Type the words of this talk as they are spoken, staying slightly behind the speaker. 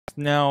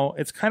Now,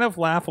 it's kind of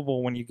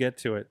laughable when you get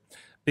to it,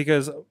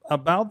 because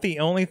about the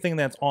only thing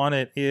that's on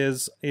it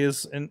is a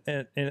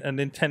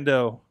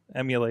Nintendo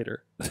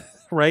emulator,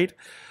 right?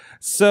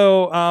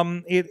 So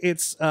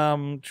it's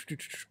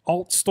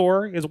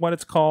Altstore is what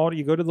it's called.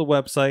 You go to the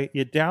website,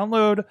 you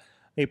download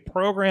a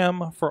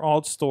program for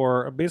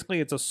Altstore. Basically,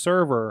 it's a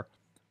server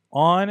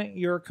on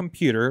your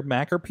computer,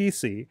 Mac or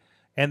PC,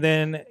 and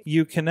then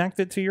you connect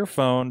it to your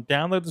phone,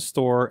 download the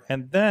store,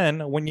 and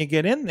then when you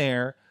get in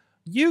there,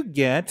 you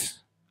get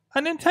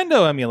a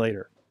Nintendo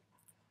emulator.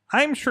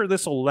 I'm sure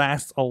this will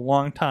last a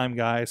long time,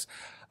 guys.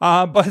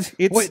 But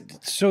it's Wait,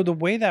 so the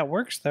way that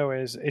works though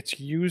is it's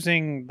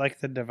using like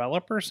the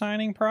developer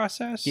signing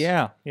process.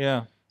 yeah.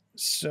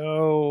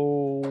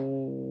 So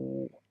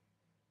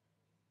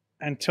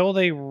until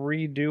they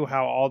redo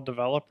how all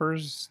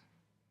developers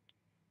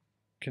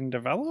can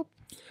develop,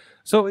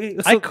 So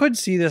I could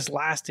see this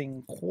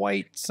lasting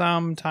quite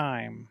some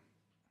time.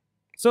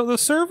 So the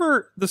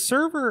server,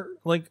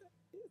 like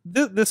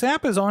this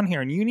app is on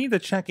here, and you need to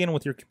check in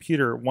with your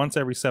computer once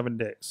every 7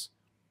 days.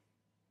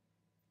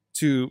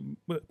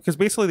 Because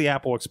basically the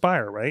app will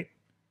expire, right?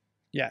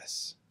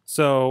 Yes.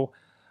 So,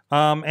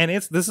 and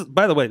this is,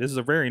 by the way, this is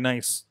a very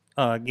nice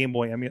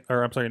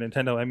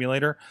Nintendo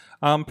emulator.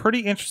 Pretty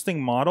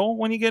interesting model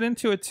when you get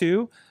into it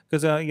too,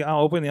 because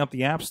I'll open up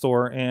the App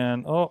Store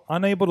and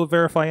unable to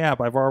verify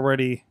app. I've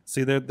already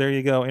see there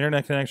you go.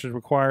 Internet connection is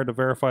required to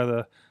verify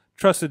the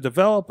trusted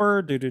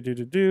developer.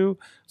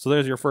 So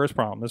there's your first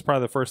problem. That's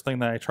probably the first thing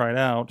that I tried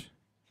out,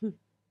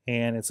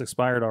 and it's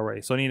expired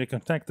already. So I need to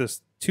connect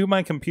this to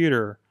my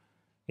computer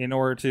in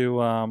order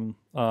to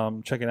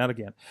check it out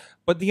again.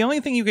 But the only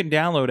thing you can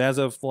download as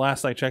of the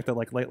last I checked,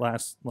 like late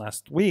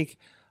last week,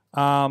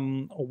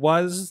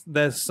 was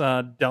this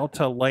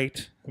Delta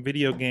Lite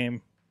video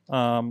game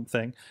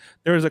thing.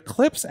 There is a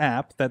Clips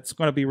app that's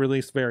going to be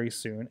released very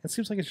soon. It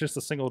seems like it's just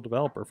a single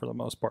developer for the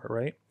most part,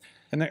 right?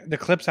 And the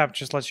Clips app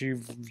just lets you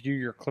view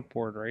your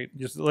clipboard, right?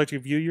 Just let you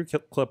view your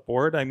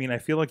clipboard. I mean, I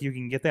feel like you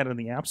can get that in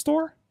the App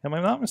Store. Am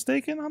I not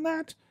mistaken on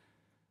that?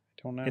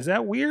 I don't know. Is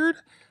that weird?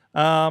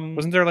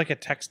 Wasn't there like a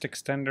text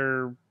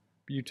extender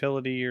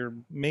utility or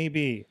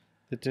maybe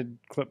that did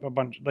clip a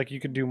bunch? Like you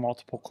could do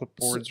multiple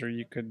clipboards, or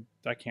you could.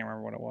 I can't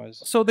remember what it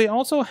was. So they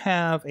also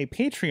have a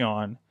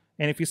Patreon,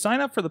 and if you sign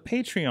up for the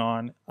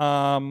Patreon,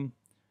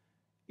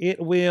 it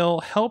will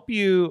help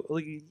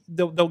you.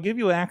 They'll give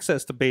you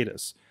access to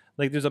betas.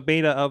 Like there's a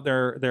beta of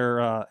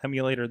their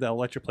emulator that'll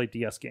let you play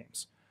DS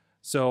games.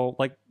 So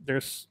like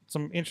there's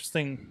some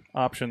interesting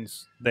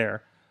options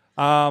there.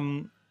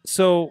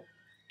 So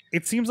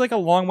it seems like a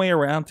long way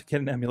around to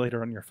get an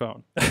emulator on your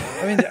phone.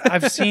 I mean,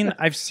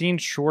 I've seen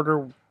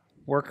shorter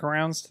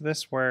workarounds to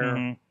this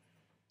where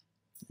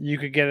you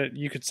could get it.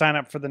 You could sign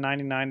up for the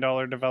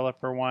 $99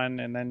 developer one,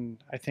 and then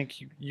I think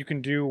you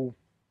can do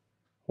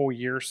whole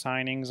year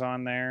signings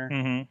on there.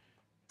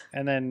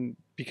 And then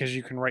because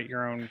you can write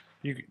your own,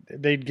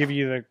 they'd give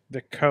you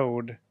the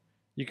code.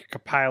 You could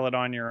compile it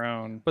on your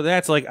own. But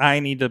that's like, I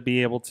need to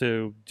be able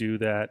to do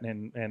that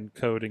and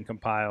code and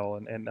compile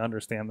and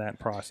understand that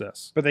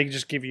process. But they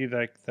just give you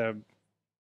like the